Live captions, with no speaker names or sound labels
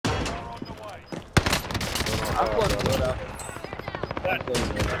I'm flooding it up. I'm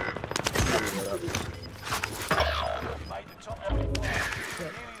flooding it up. You made the top 25.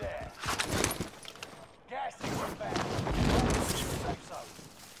 Nearly there. Gas is inbound. Safe zone.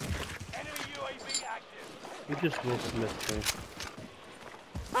 Enemy UAV active. You just Will Smith me.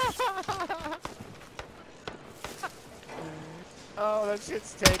 Oh, that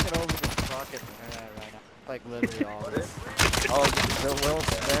shit's taking over the fucking internet right now. Like literally all of this. Oh, the Will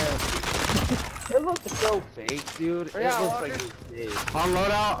Smith. It looks so fake, dude. It Yeah, looks like it's fake. On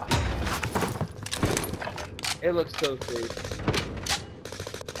loadout. It looks so fake.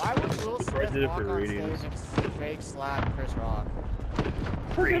 Why would Will Smith did it walk for on ratings. stage and fake slap Chris Rock?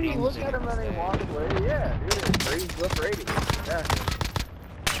 Because if you look at him and he walks away, yeah, dude, it brings up ratings. Yeah.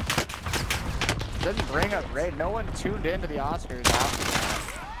 Doesn't bring up rate. No one tuned into the Oscars after that.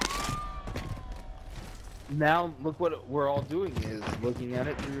 Now, look what we're all doing is looking at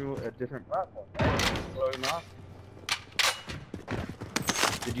it through a different platform, right? Slowing off.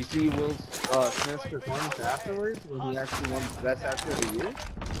 Did you see Will Smith's performance afterwards when he actually won Best Actor of the Year?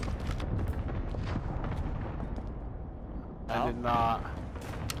 I did not.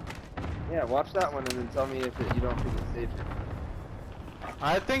 Yeah, watch that one and then tell me if you don't think it's staged.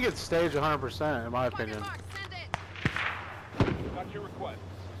 I think it's staged 100% in my opinion. Got your request.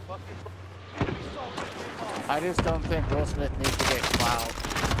 I just don't think Will Smith needs to get clout.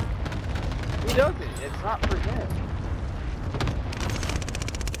 He doesn't. It's not for him.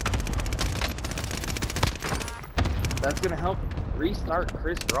 That's gonna help restart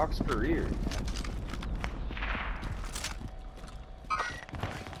Chris Rock's career.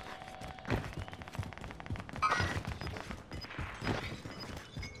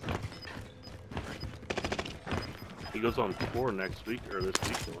 He goes on tour next week or this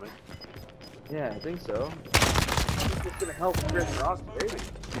week, don't he? Yeah, I think so. It's just gonna help Chris Rock's rating.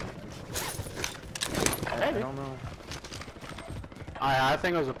 I don't know. I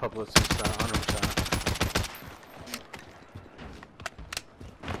think it was a publicity stunt, 100%.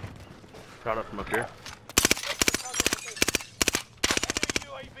 Shot up from up here.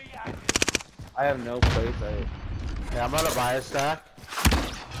 I have no place. Yeah, I'm gonna buy a stack.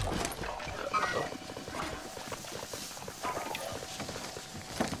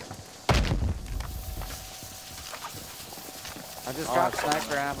 I just dropped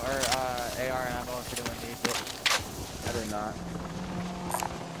sniper ammo or AR ammo if anyone needs it. I did not.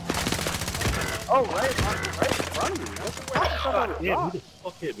 Oh, right in front of me. What the fuck? Yeah, who the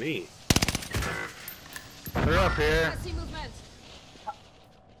fuck hit me? They're up here. I see movement.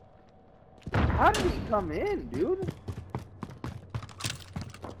 How did he come in, dude?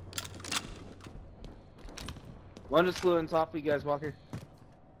 One just flew in top of you guys, Walker.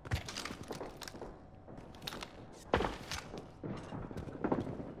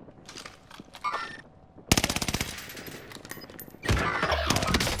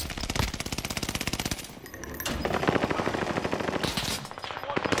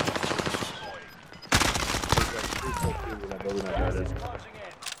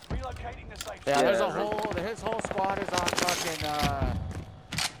 Yeah, there's a whole, his whole squad is on fucking,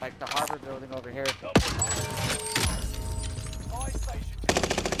 like the harbor building over here.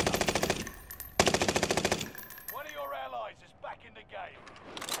 One of your allies is back in the game.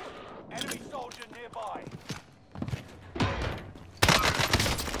 Enemy soldier nearby.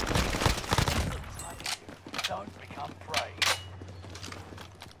 Don't become prey.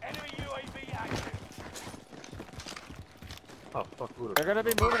 Enemy UAV active. Oh, fuck, who They're gonna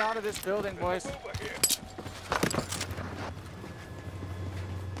be moving out of this building, boys.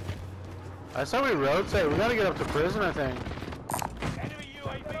 I said we rotate. We gotta get up to prison, I think. Enemy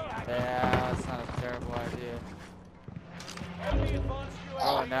UAV active. Yeah, that's not a terrible idea. Enemy advanced UAV.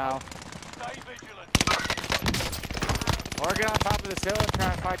 Oh, now. Stay vigilant. Or get on top of this hill and try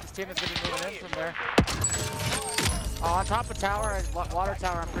and fight this team that's gonna be moving in from there. Oh, on top of tower, water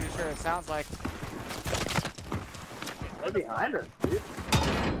tower, I'm pretty sure it sounds like. They're behind us, dude.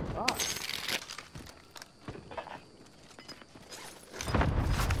 Oh.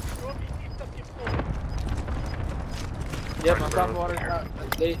 Yep, on top of water tower.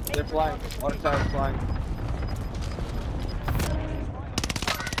 They're flying. Water tower's flying.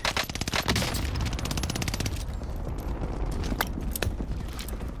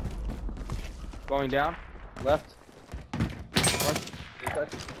 Going down. Left.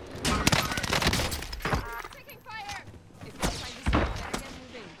 Left. Taking fire. If you find this out, better get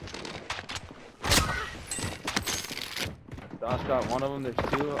moving. Josh got one of them. There's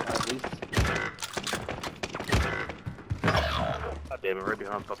two at least. God damn it, right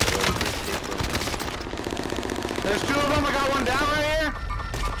behind fucking road. There's two of them. I got one down right here.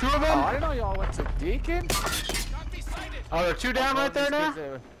 Two of them. Oh, I didn't know y'all went to Deacon. Oh, there are two down right there now?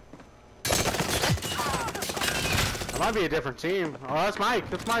 That might be a different team. Oh, that's Mike.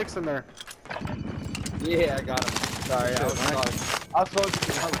 That's Mike's in there. Yeah, I got him. Sorry, I was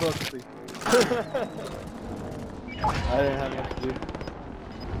focusing. I didn't have much to do.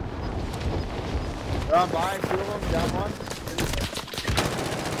 They're on by, 2 of them, down 1.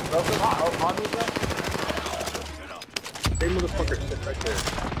 On with that? They motherfucker sit right there.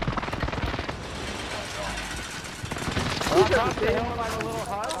 On top of the hill by the little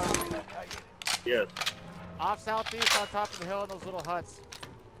huts. Yes. Off southeast on top of the hill in those little huts.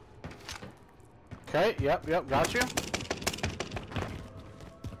 Okay, yep, got you.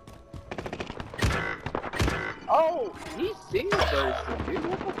 Oh, he's single thirsty, dude.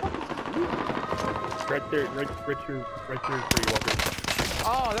 What the fuck is he? Right there, right here, where you walk in.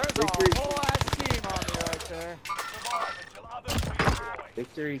 Oh, there's a whole ass team on me right there. Survive until others redeploy.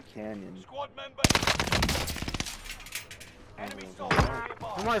 Victory Canyon. Squad members. Enemy soldiers nearby.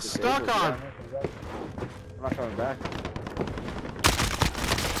 Who am I stuck on? I'm not coming back.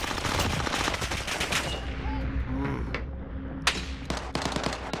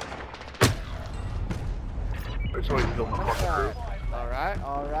 There's always still my fucking crew. Alright.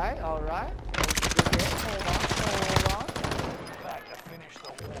 Hold on.